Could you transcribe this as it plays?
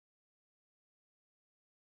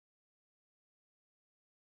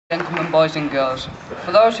Gentlemen, boys and girls.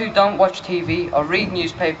 For those who don't watch TV or read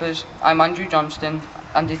newspapers, I'm Andrew Johnston,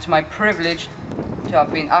 and it's my privilege to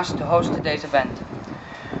have been asked to host today's event.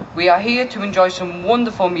 We are here to enjoy some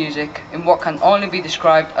wonderful music in what can only be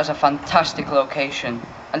described as a fantastic location,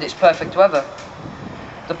 and it's perfect weather.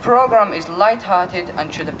 The programme is light-hearted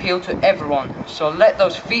and should appeal to everyone, so let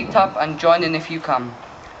those feet tap and join in if you can.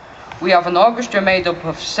 We have an orchestra made up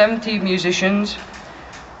of 70 musicians,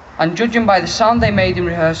 and judging by the sound they made in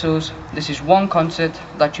rehearsals, this is one concert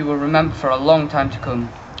that you will remember for a long time to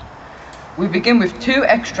come. We begin with two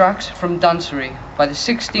extracts from Dancery by the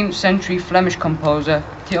 16th century Flemish composer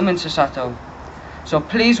Tilman Sasato. So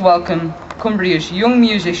please welcome Cumbria's young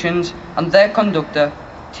musicians and their conductor,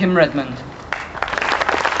 Tim Redmond.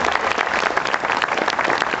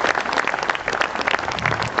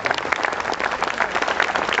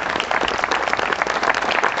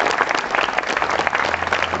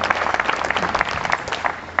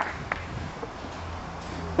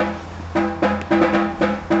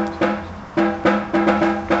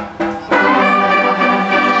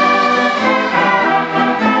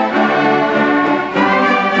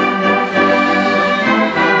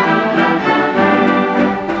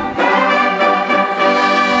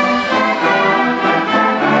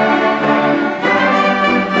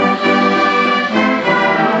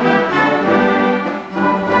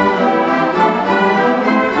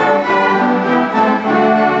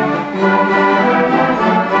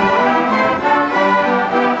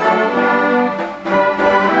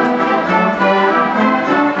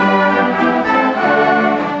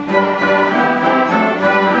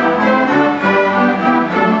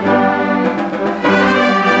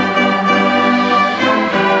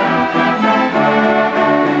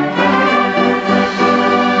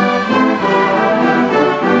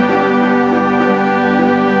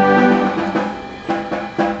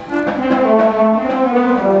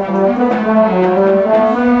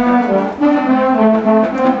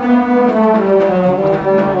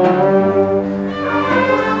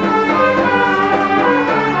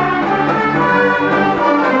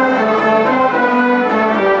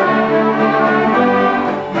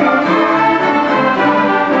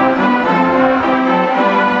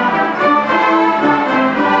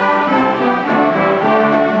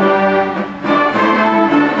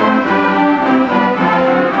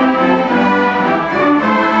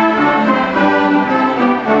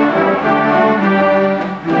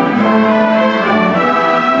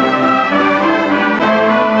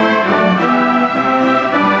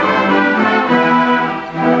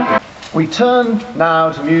 We turn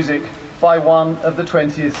now to music by one of the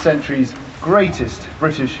 20th century's greatest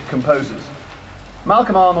British composers.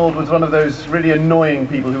 Malcolm Arnold was one of those really annoying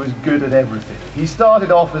people who was good at everything. He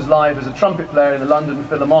started off his life as a trumpet player in the London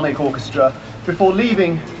Philharmonic Orchestra before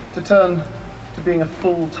leaving to turn to being a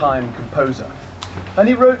full-time composer. And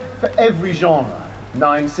he wrote for every genre: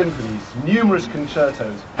 9 symphonies, numerous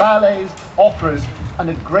concertos, ballets, operas, and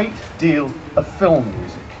a great deal of film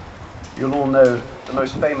music. You'll all know the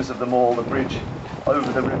most famous of them all, the Bridge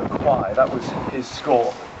Over the River Kwai. That was his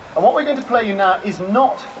score. And what we're going to play you now is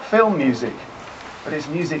not film music, but it's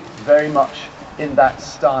music very much in that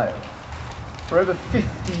style. For over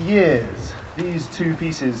 50 years, these two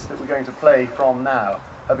pieces that we're going to play from now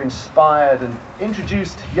have inspired and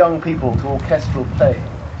introduced young people to orchestral playing.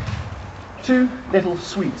 Two little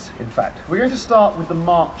suites, in fact. We're going to start with the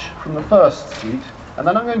march from the first suite, and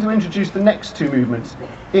then I'm going to introduce the next two movements,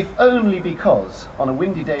 if only because, on a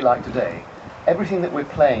windy day like today, everything that we're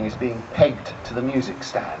playing is being pegged to the music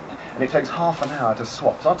stand, and it takes half an hour to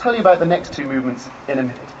swap. So I'll tell you about the next two movements in a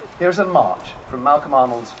minute. Here's a march from Malcolm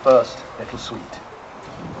Arnold's first little suite.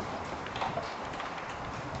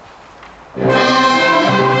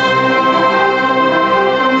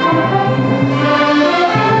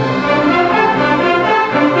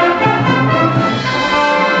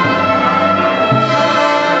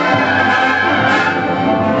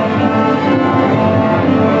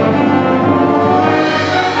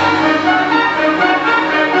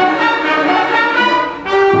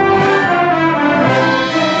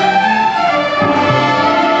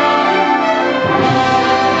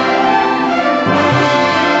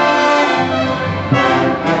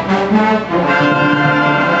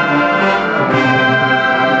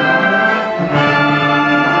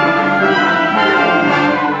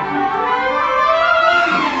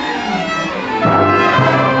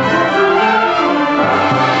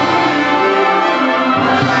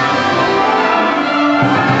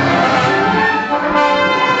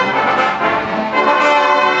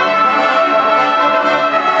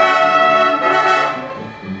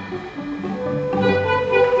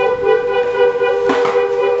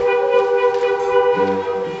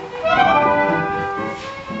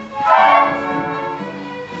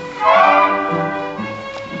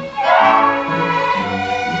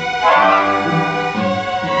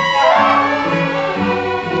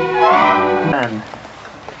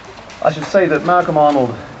 I should say that Malcolm Arnold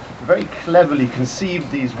very cleverly conceived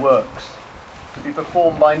these works to be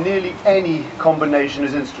performed by nearly any combination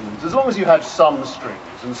of instruments, as long as you had some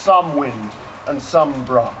strings and some wind and some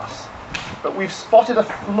brass. But we've spotted a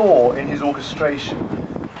flaw in his orchestration.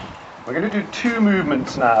 We're going to do two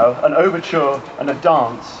movements now, an overture and a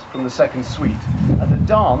dance from the second suite. And the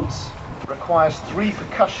dance requires 3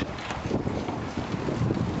 percussion.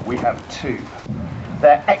 We have 2.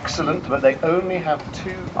 They're excellent, but they only have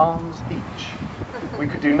 2 arms each. We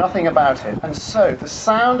could do nothing about it. And so the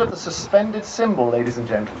sound of the suspended cymbal, ladies and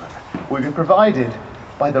gentlemen, will be provided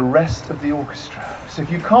by the rest of the orchestra. So if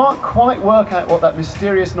you can't quite work out what that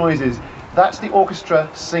mysterious noise is, that's the orchestra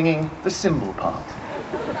singing the cymbal part.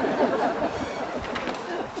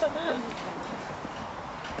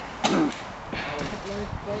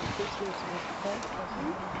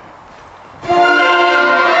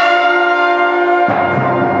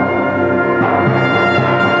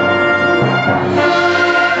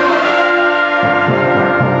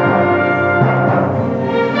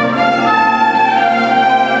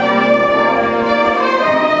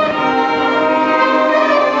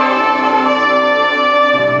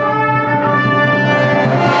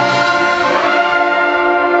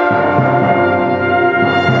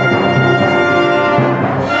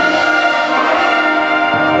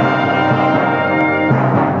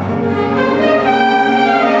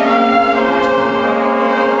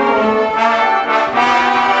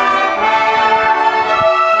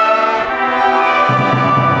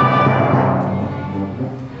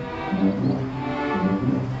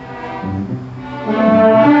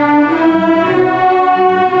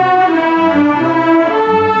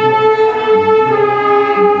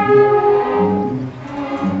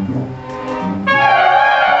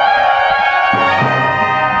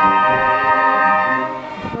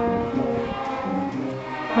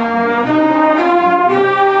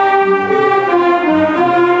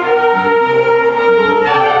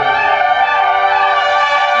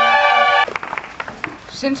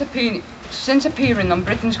 Since appearing on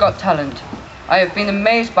Britain's Got Talent, I have been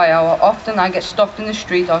amazed by how often I get stopped in the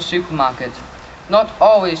street or supermarket. Not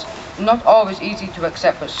always easy to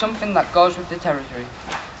accept, but something that goes with the territory.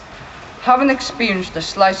 Having experienced a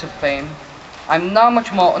slice of fame, I'm now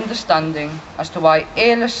much more understanding as to why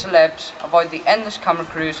A-list celebs avoid the endless camera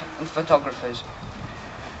crews and photographers.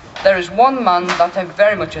 There is one man that I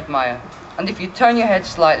very much admire, and if you turn your head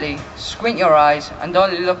slightly, squint your eyes, and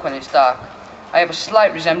only look when it's dark, I have a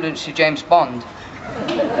slight resemblance to James Bond.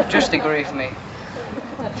 Just agree with me.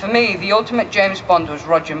 For me, the ultimate James Bond was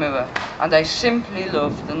Roger Moore, and I simply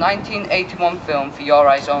love the 1981 film For Your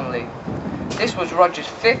Eyes Only. This was Roger's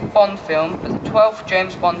 5th Bond film, but the 12th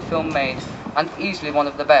James Bond film made, and easily one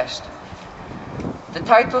of the best. The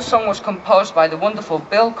title song was composed by the wonderful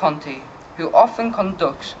Bill Conti, who often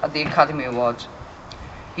conducts at the Academy Awards.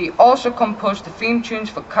 He also composed the theme tunes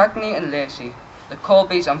for Cagney and Lacey, the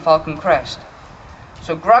Colbys and Falcon Crest.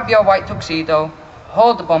 So grab your white tuxedo,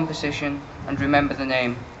 hold the Bond position, and remember the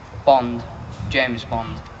name, Bond, James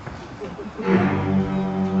Bond.